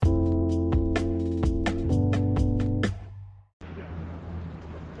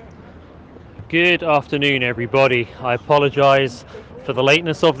Good afternoon, everybody. I apologize for the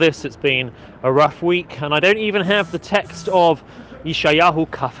lateness of this. It's been a rough week, and I don't even have the text of Yishayahu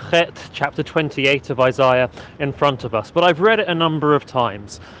Ch, chapter 28 of Isaiah, in front of us, but I've read it a number of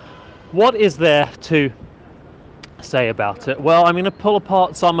times. What is there to say about it? Well, I'm going to pull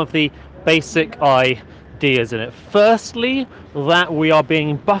apart some of the basic ideas in it. Firstly, that we are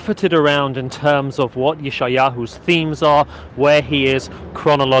being buffeted around in terms of what Yeshayahu's themes are, where he is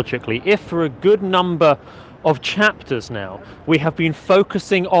chronologically. If for a good number of chapters now we have been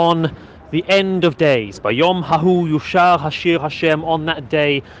focusing on the end of days, by Yom Hahu Yushar Hashir Hashem, on that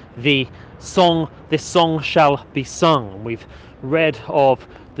day this song shall be sung. We've read of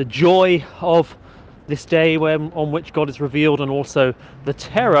the joy of this day on which God is revealed, and also the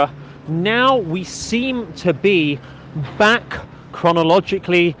terror. Now we seem to be back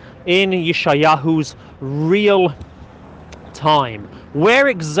chronologically in Yeshayahu's real time. Where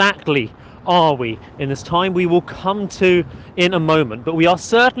exactly are we in this time? We will come to in a moment, but we are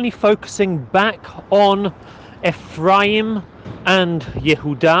certainly focusing back on Ephraim and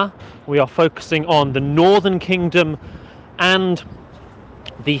Yehudah. We are focusing on the northern kingdom and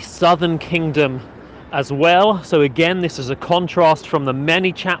the southern kingdom as well. So again, this is a contrast from the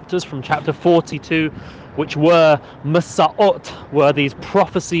many chapters from chapter 42, which were Masa'ot, were these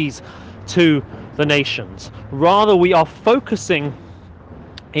prophecies to the nations. Rather, we are focusing,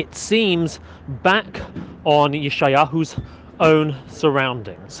 it seems, back on Yeshayahu's own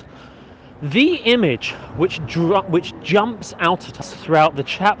surroundings. The image which jumps out at us throughout the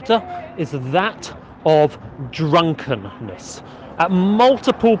chapter is that of drunkenness. At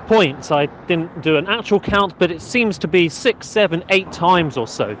multiple points, I didn't do an actual count, but it seems to be 6, 7, 8 times or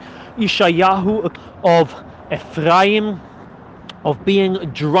so, Yishayahu of Ephraim, of being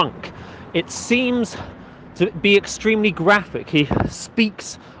drunk. It seems to be extremely graphic. He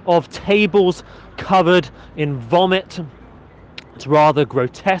speaks of tables covered in vomit. It's rather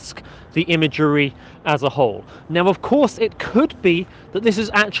grotesque, the imagery as a whole. Now, of course, it could be that this is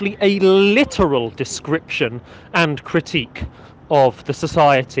actually a literal description and critique of the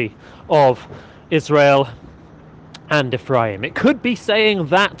society of Israel and Ephraim. It could be saying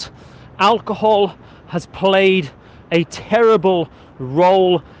that alcohol has played a terrible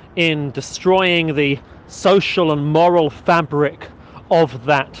role in destroying the social and moral fabric of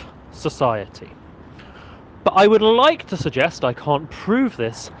that society. But I would like to suggest, I can't prove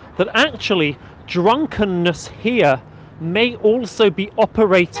this, that actually drunkenness here may also be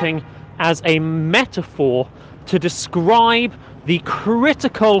operating as a metaphor to describe the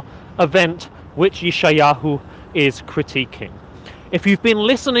critical event which Yeshayahu is critiquing. If you've been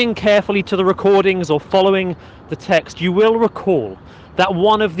listening carefully to the recordings or following the text, you will recall that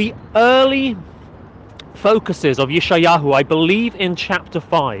one of the early focuses of Yeshayahu, I believe in chapter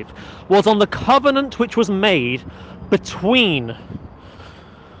 5, was on the covenant which was made between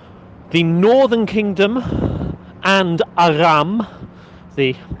the northern kingdom and Aram,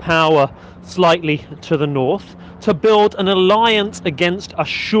 the power slightly to the north, to build an alliance against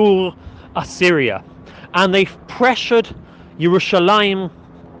Ashur, Assyria. And they pressured Jerusalem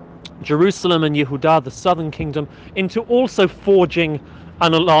and Yehudah, the southern kingdom, into also forging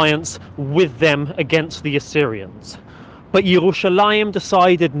an alliance with them against the Assyrians. But Jerusalem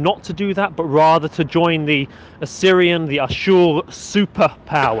decided not to do that, but rather to join the Assyrian, the Ashur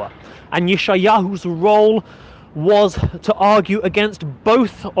superpower. And Yeshayahu's role was to argue against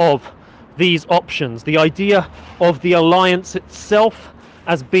both of these options. The idea of the alliance itself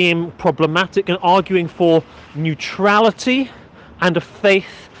as being problematic, and arguing for neutrality and a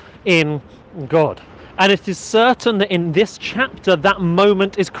faith in God. And it is certain that in this chapter that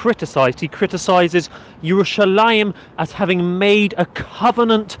moment is criticized. He criticizes Jerusalem as having made a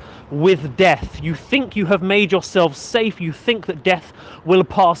covenant with death. You think you have made yourself safe. You think that death will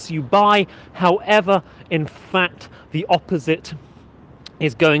pass you by. However, in fact, the opposite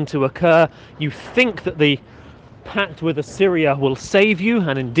is going to occur. You think that the pact with Assyria will save you,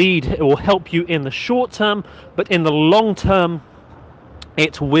 and indeed it will help you in the short term, but in the long term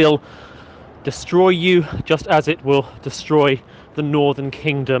it will destroy you, just as it will destroy the northern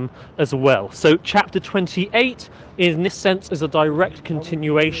kingdom as well. So chapter 28 in this sense is a direct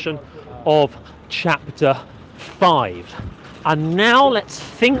continuation of chapter 5. And now let's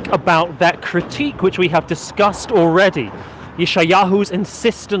think about that critique which we have discussed already. Yeshayahu's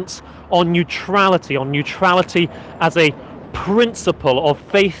insistence on neutrality as a principle of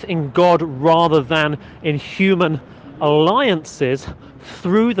faith in God rather than in human alliances,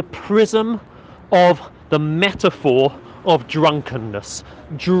 through the prism of the metaphor of drunkenness.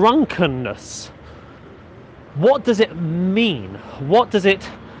 Drunkenness, what does it mean? What does it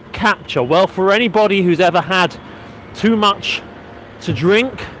capture? Well, for anybody who's ever had too much to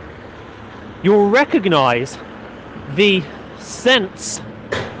drink, you'll recognize the sense.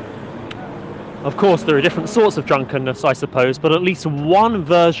 Of course, there are different sorts of drunkenness, I suppose, but at least one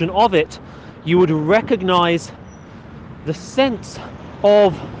version of it, you would recognize the sense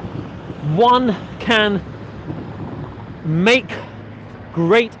of one can make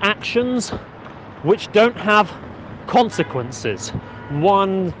great actions which don't have consequences.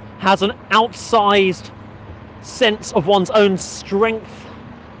 One has an outsized sense of one's own strength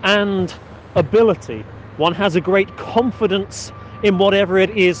and ability. One has a great confidence in whatever it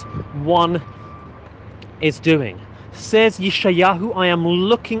is one is doing. Says Yishayahu, I am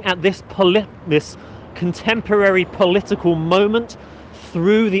looking at this contemporary political moment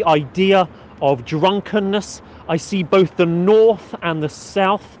through the idea of drunkenness. I see both the North and the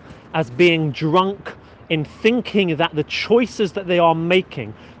South as being drunk in thinking that the choices that they are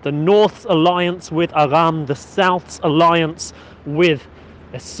making, the North's alliance with Aram, the South's alliance with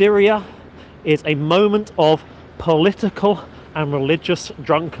Assyria, is a moment of political and religious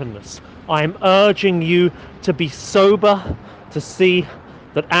drunkenness. I am urging you to be sober, to see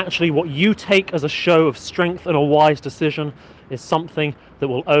that actually what you take as a show of strength and a wise decision is something that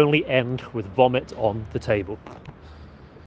will only end with vomit on the table.